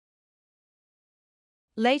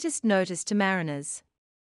Latest notice to mariners.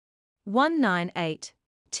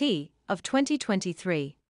 198T of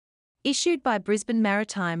 2023. Issued by Brisbane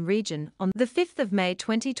Maritime Region on the 5th of May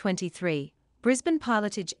 2023, Brisbane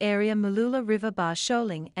Pilotage Area Mooloolah River Bar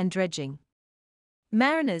shoaling and dredging.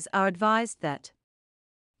 Mariners are advised that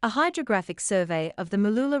a hydrographic survey of the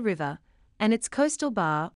Mooloolah River and its coastal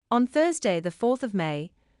bar on Thursday the 4th of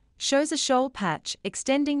May shows a shoal patch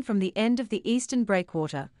extending from the end of the eastern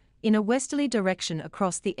breakwater in a westerly direction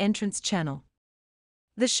across the entrance channel.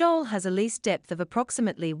 The shoal has a least depth of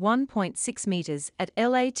approximately 1.6 meters at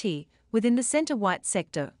LAT within the center white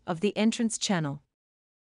sector of the entrance channel.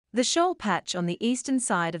 The shoal patch on the eastern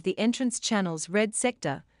side of the entrance channel's red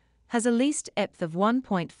sector has a least depth of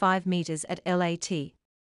 1.5 meters at LAT.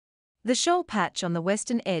 The shoal patch on the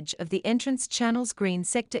western edge of the entrance channel's green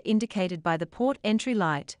sector indicated by the port entry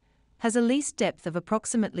light has a least depth of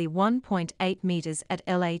approximately 1.8 meters at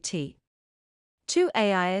LAT. 2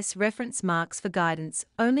 AIS reference marks for guidance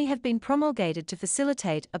only have been promulgated to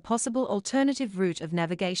facilitate a possible alternative route of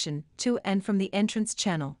navigation to and from the entrance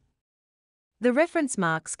channel. The reference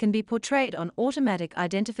marks can be portrayed on Automatic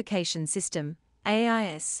Identification System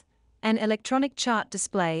 (AIS), and Electronic Chart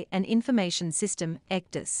Display and Information System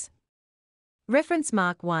 (ECDIS). Reference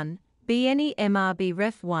Mark 1, BNE MRB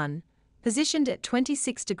Ref 1, positioned at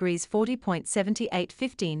 26 degrees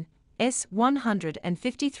 40.7815, S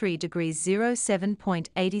 153 degrees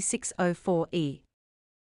 07.8604 E.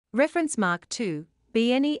 Reference Mark 2,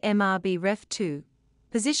 BNE MRB Ref 2,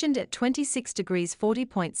 positioned at 26 degrees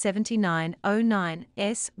 40.7909,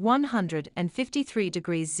 S 153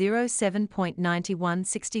 degrees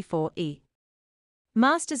 07.9164 E.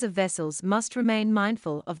 Masters of vessels must remain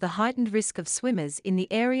mindful of the heightened risk of swimmers in the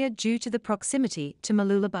area due to the proximity to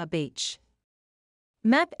Mooloolah Beach.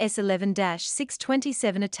 Map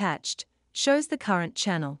S11-627 attached shows the current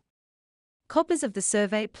channel. Copies of the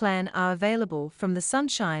survey plan are available from the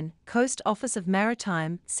Sunshine Coast Office of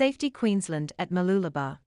Maritime Safety Queensland at Mooloolah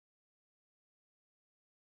Bar.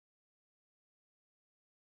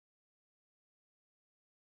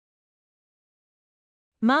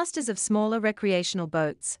 Masters of smaller recreational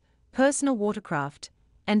boats, personal watercraft,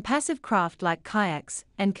 and passive craft like kayaks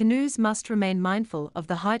and canoes must remain mindful of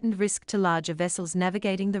the heightened risk to larger vessels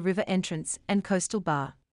navigating the river entrance and coastal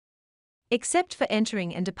bar. Except for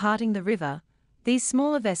entering and departing the river, these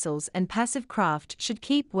smaller vessels and passive craft should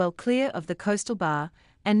keep well clear of the coastal bar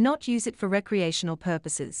and not use it for recreational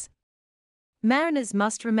purposes. Mariners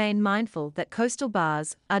must remain mindful that coastal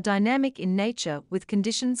bars are dynamic in nature with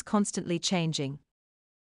conditions constantly changing.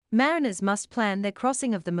 Mariners must plan their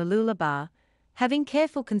crossing of the Mooloolah Bar, having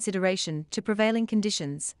careful consideration to prevailing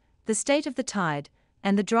conditions, the state of the tide,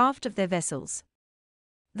 and the draft of their vessels.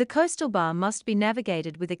 The coastal bar must be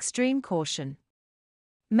navigated with extreme caution.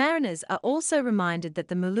 Mariners are also reminded that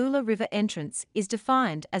the Mooloolah River entrance is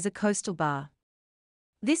defined as a coastal bar.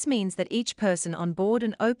 This means that each person on board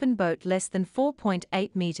an open boat less than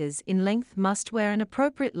 4.8 meters in length must wear an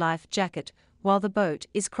appropriate life jacket while the boat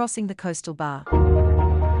is crossing the coastal bar.